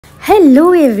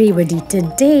Hello everybody,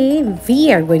 today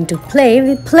we are going to play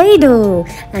with Play-Doh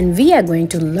and we are going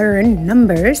to learn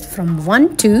numbers from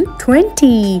 1 to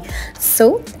 20.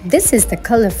 So this is the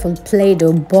colorful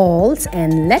Play-Doh balls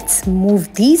and let's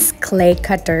move these clay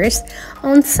cutters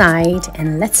on side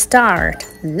and let's start.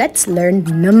 Let's learn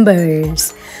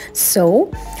numbers. So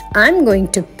I'm going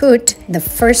to put the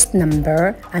first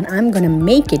number and I'm going to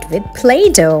make it with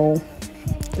Play-Doh.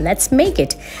 Let's make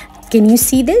it. Can you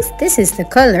see this? This is the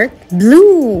color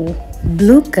blue.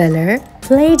 Blue color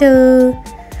Play-Doh.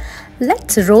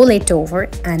 Let's roll it over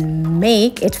and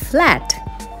make it flat.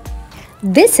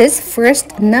 This is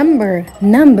first number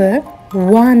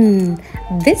 1.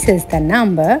 This is the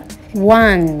number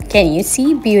 1. Can you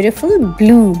see beautiful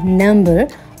blue number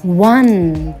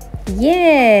 1?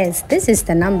 Yes, this is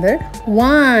the number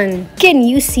 1. Can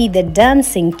you see the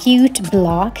dancing cute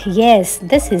block? Yes,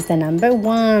 this is the number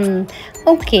 1.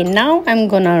 Okay, now I'm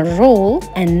gonna roll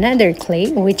another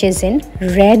clay which is in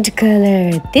red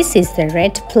color. This is the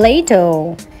red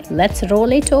Play-Doh. Let's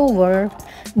roll it over.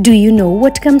 Do you know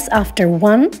what comes after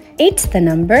 1? It's the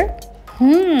number.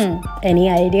 Any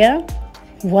idea?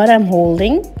 What I'm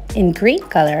holding in green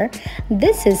color,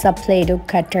 this is a Play-Doh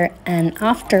cutter, and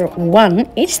after 1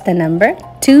 it's the number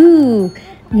 2.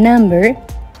 Number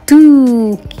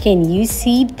 2. Can you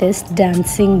see this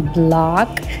dancing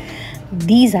block?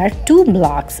 These are 2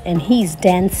 blocks and he's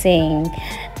dancing.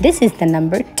 This is the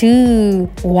number 2.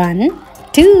 1,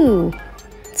 2.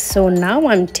 So now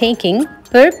I'm taking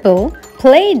purple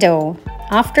Play-Doh.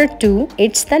 After 2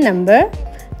 it's the number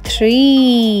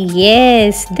 3.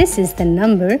 Yes, this is the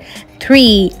number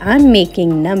 3. I'm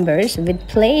making numbers with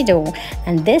Play-Doh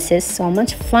and this is so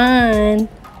much fun.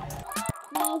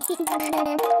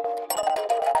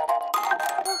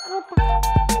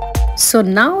 So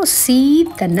now see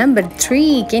the number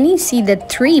 3. Can you see the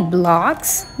 3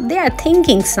 blocks? They are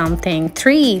thinking something.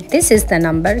 3. This is the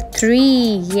number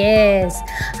 3. Yes.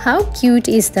 How cute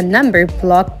is the number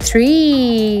block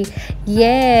 3?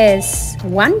 Yes.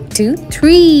 1, 2,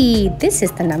 3. This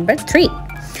is the number 3.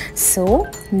 So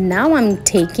now I'm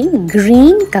taking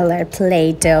green color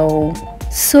Play-Doh.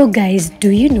 So guys, do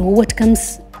you know what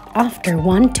comes after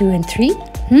 1, 2 and 3?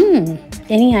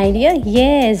 Any idea?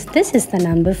 Yes, this is the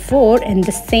number 4 in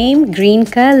the same green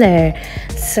color.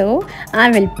 So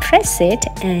I will press it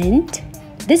and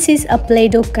this is a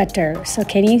Play-Doh cutter. So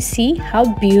can you see how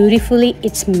beautifully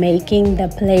it's making the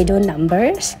Play-Doh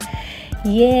numbers?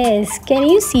 Yes, can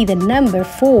you see the number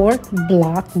 4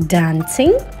 block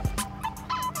dancing?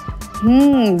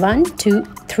 1, 2,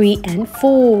 3 and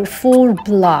 4. 4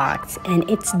 blocks and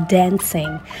it's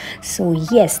dancing. So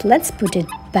yes, let's put it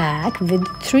back with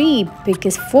 3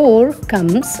 because 4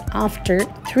 comes after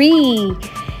 3.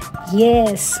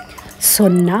 Yes. So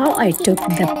now I took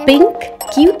the pink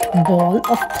cute ball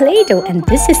of Play-Doh and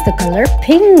this is the color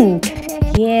pink.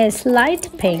 Yes, light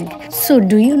pink. So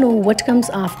do you know what comes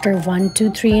after 1,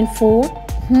 2, 3 and 4?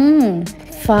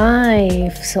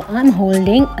 5. So I'm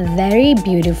holding a very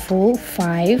beautiful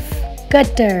 5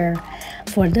 cutter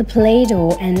for the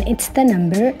Play-Doh and it's the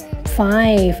number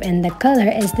 5 and the color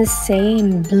is the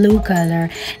same blue color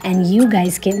and you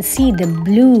guys can see the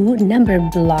blue number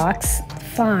blocks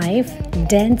 5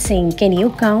 dancing. Can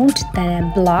you count the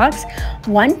blocks?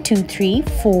 1, 2, 3,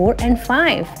 4 and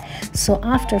 5. So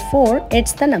after 4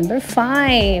 it's the number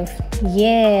 5.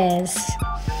 Yes.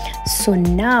 So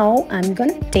now I'm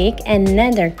gonna take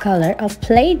another color of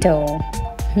Play-Doh.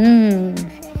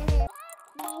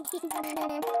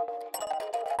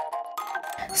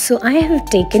 So I have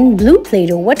taken blue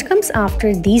Play-Doh. What comes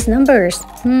after these numbers?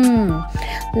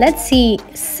 Let's see.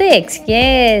 6.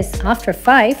 Yes. After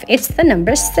 5, it's the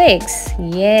number 6.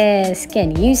 Yes.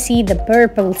 Can you see the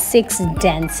purple 6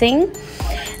 dancing?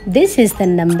 This is the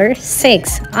number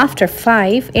 6. After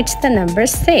 5, it's the number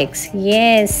 6.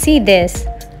 Yes. See this.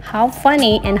 How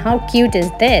funny and how cute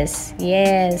is this?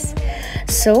 Yes.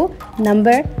 So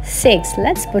number 6.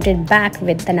 Let's put it back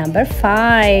with the number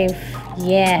 5.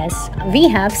 Yes, we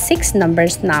have 6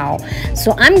 numbers now.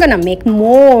 So I'm gonna make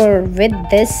more with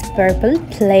this purple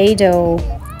Play-Doh.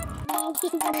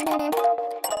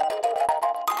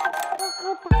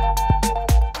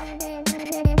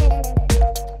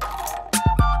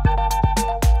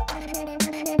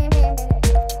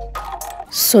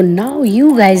 So now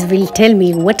you guys will tell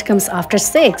me what comes after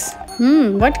 6.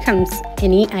 What comes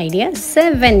Any idea?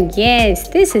 7. Yes,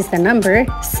 this is the number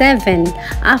 7.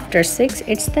 After 6,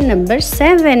 it's the number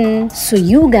 7. So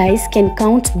you guys can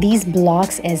count these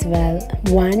blocks as well.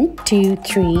 1, 2,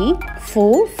 3,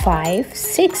 4, 5,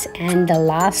 6, and the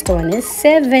last one is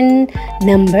 7.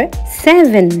 Number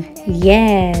 7.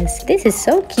 Yes, this is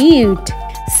so cute.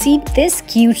 See this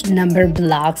cute number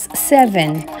blocks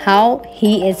 7, how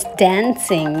he is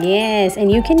dancing. Yes, and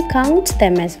you can count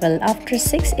them as well. After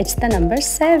 6, it's the number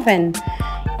 7.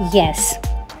 Yes.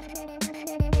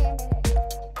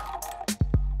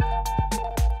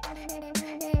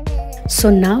 So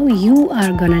now you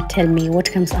are gonna tell me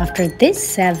what comes after this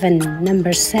 7,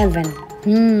 number 7.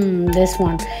 This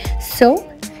one. So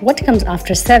what comes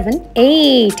after 7?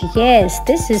 8. Yes,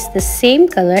 this is the same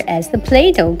color as the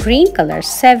Play-Doh, green color.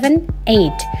 7,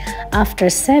 8. After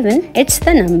 7, it's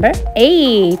the number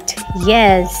 8.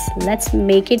 Yes, let's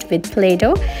make it with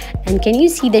Play-Doh. And can you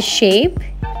see the shape?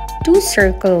 2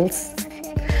 circles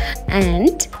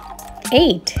and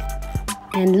 8.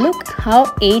 And look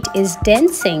how 8 is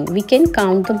dancing. We can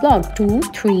count the block. 2,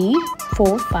 3,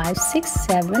 4, 5, 6,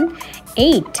 7,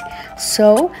 8.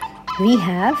 So we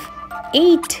have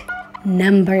 8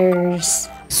 numbers.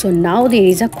 So now there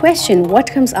is a question. What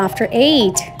comes after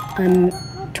 8? I'm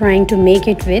trying to make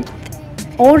it with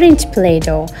orange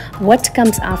Play-Doh. What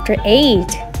comes after 8?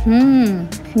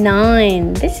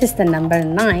 9. This is the number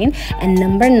 9, and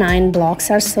number 9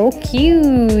 blocks are so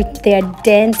cute. They are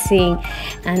dancing,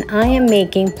 and I am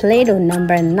making Play-Doh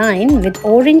number 9 with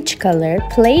orange color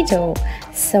Play-Doh.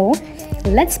 So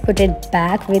let's put it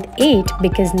back with 8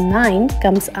 because 9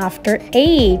 comes after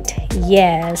 8.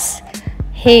 Yes.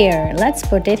 Here, let's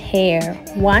put it here.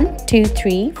 1, 2,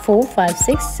 3, 4, 5,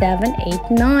 6, 7,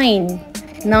 8, 9.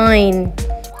 9.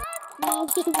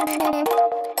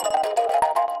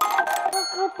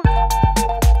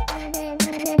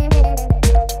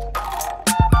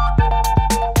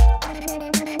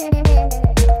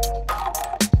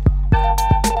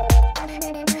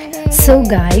 So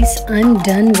guys, I'm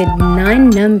done with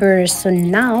 9 numbers. So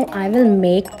now I will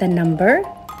make the number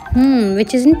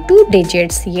which is in 2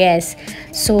 digits. Yes,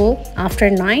 so after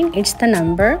 9 it's the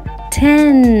number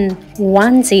 10.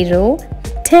 1, 0,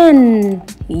 10.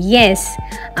 Yes,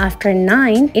 after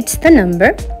 9 it's the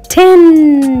number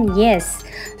 10. Yes,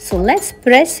 so let's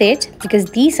press it because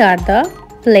these are the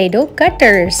Play-Doh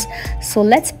cutters. So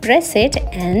let's press it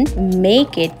and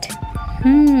make it.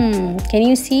 Can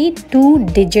you see 2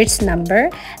 digits number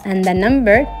and the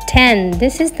number 10?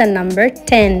 This is the number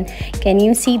 10. Can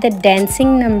you see the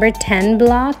dancing number 10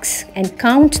 blocks and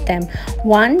count them?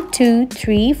 1, 2,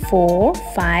 3, 4,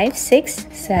 5, 6,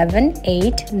 7,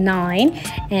 8, 9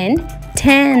 and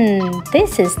 10.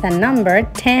 This is the number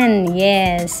 10.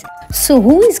 Yes. So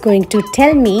who is going to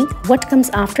tell me what comes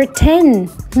after 10?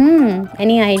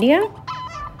 Any idea?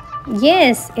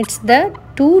 Yes, it's the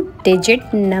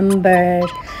 2-digit number.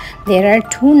 There are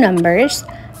 2 numbers.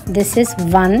 This is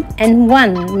 1 and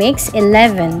 1 makes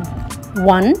 11.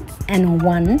 1 and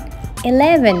 1,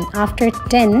 11. After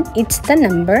 10, it's the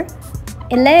number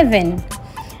 11.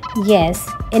 Yes,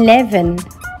 11.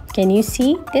 Can you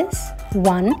see this?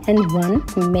 1 and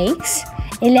 1 makes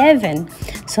 11.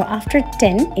 So after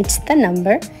 10, it's the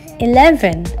number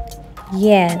 11.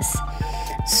 Yes.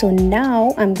 So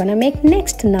now I'm gonna make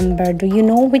next number. Do you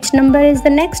know which number is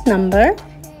the next number?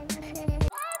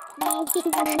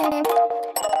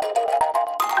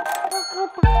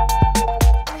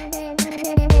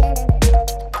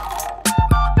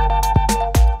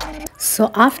 So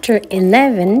after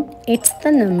 11, it's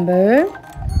the number,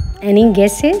 any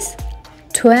guesses?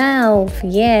 12.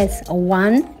 Yes,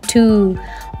 1, 2.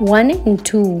 1 and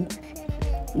 2.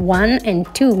 1 and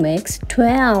 2 makes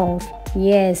 12.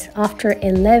 Yes, after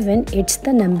 11, it's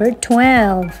the number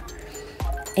 12.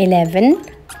 11,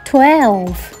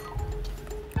 12.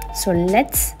 So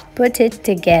let's put it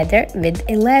together with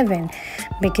 11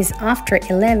 because after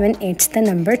 11, it's the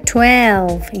number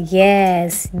 12.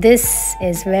 Yes, this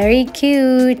is very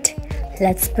cute.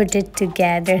 Let's put it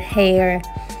together here.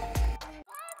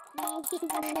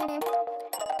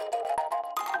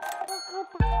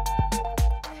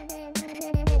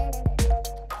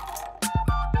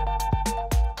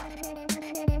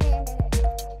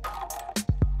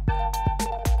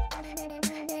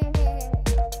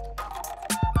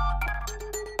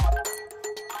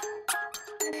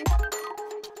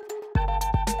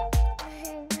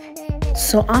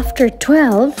 So after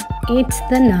 12, it's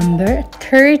the number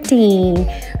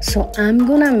 13. So I'm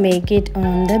gonna make it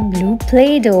on the blue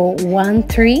Play-Doh. 1,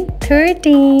 3,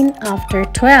 13. After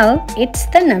 12, it's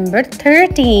the number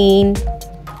 13.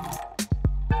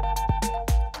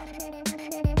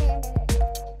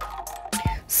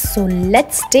 So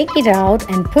let's take it out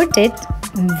and put it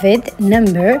with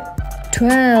number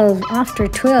 12. After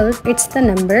 12, it's the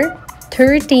number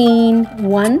 13.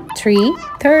 1, 3,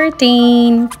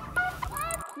 13.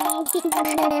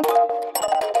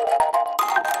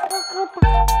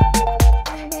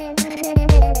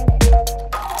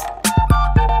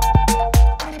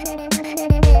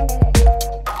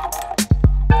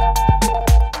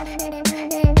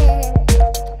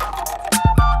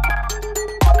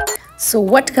 So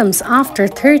what comes after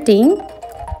 13?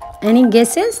 Any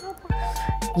guesses?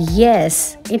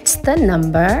 Yes, it's the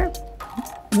number.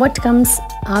 What comes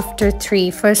after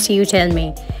 3? First you tell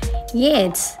me.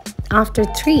 Yes, after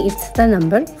 3 it's the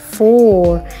number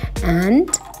 4. And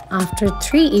after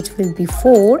 3 it will be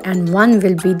 4 and 1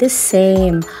 will be the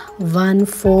same. 1,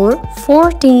 4,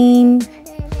 14.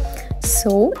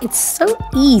 So it's so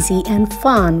easy and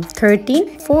fun.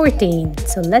 13, 14.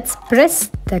 So let's press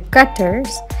the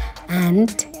cutters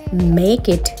and make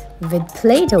it with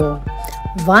Play-Doh.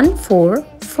 1, 4,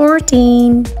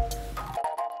 14.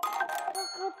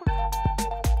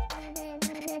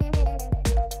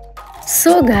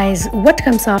 So guys, what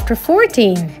comes after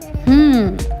 14?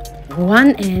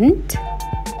 1 and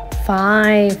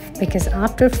 5, because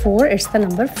after 4 it's the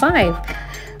number 5.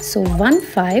 So 1,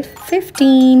 5,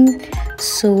 15.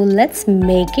 So let's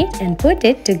make it and put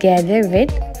it together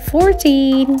with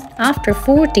 14. After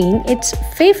 14, it's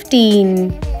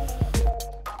 15.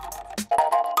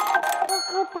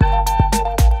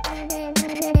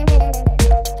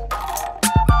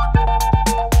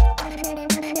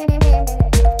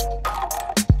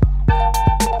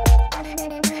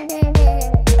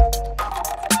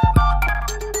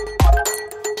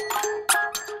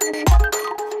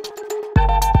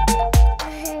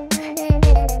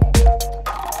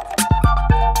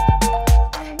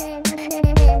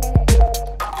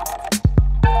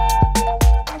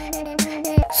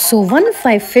 So 1,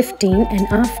 5, 15 and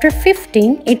after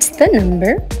 15 it's the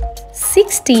number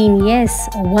 16. Yes,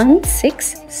 1,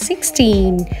 6,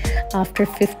 16. After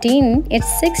 15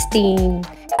 it's 16.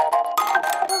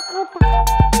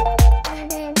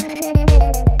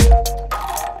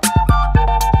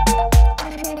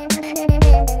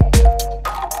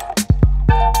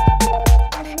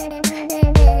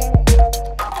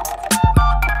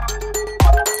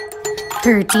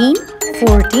 "13,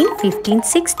 14, 15,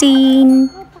 16.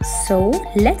 So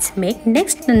let's make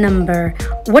next number.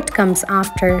 What comes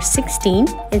after 16?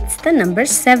 It's the number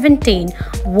 17.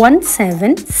 1,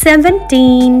 7,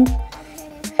 17.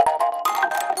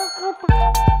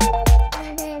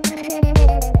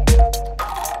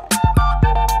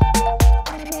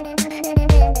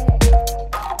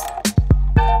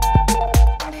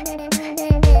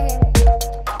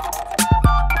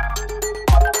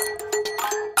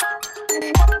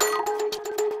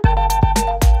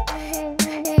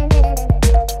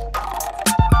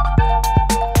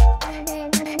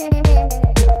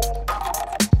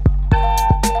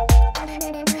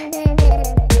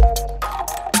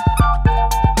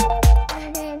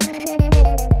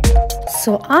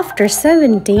 So after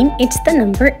 17, it's the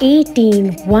number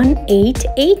 18. 1, 8,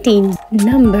 18.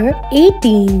 Number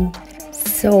 18.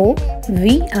 So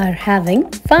we are having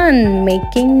fun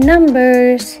making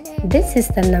numbers. This is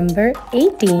the number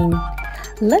 18.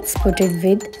 Let's put it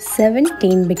with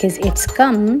 17 because it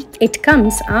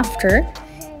comes after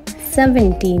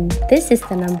 17. This is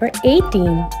the number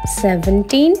 18.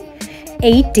 17,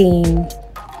 18.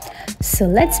 So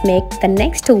let's make the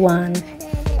next one.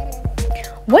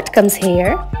 What comes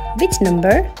here? Which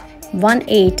number? 1,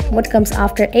 8. What comes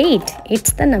after 8?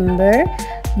 It's the number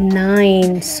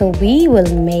 9. So we will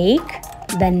make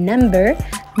the number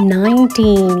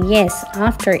 19. Yes,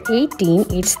 after 18,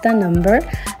 it's the number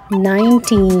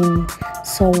 19.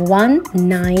 So 1,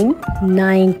 9,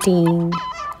 19.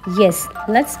 Yes,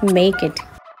 let's make it.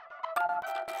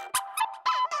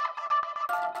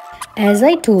 As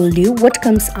I told you, what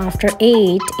comes after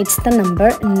 8? It's the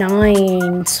number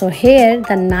 9. So here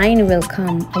the 9 will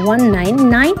come. 1, 9,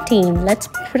 19. Let's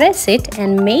press it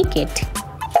and make it.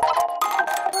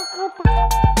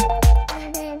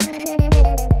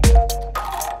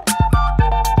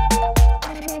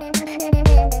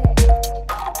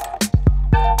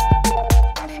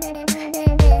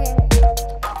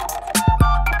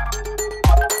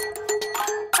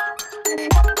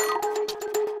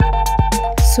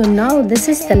 So now this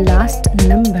is the last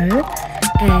number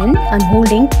and I'm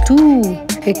holding 2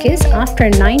 because after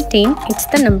 19 it's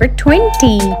the number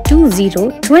 20. 20,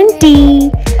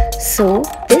 20. So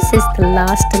this is the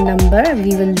last number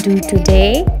we will do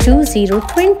today. 20,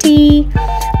 20.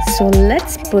 So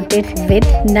let's put it with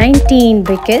 19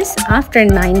 because after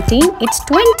 19 it's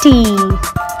 20.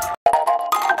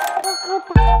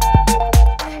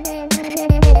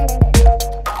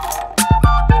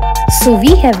 So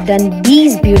we have done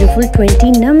these beautiful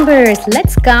 20 numbers.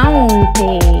 Let's count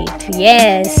it.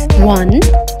 Yes. 1,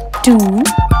 2,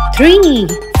 3,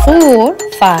 4,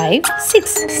 5,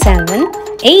 6, 7,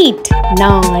 8,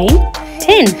 9,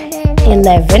 10,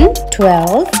 11,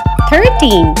 12,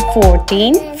 13,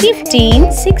 14,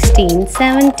 15, 16,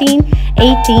 17,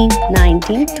 18,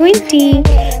 19, 20.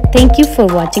 Thank you for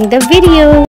watching the video.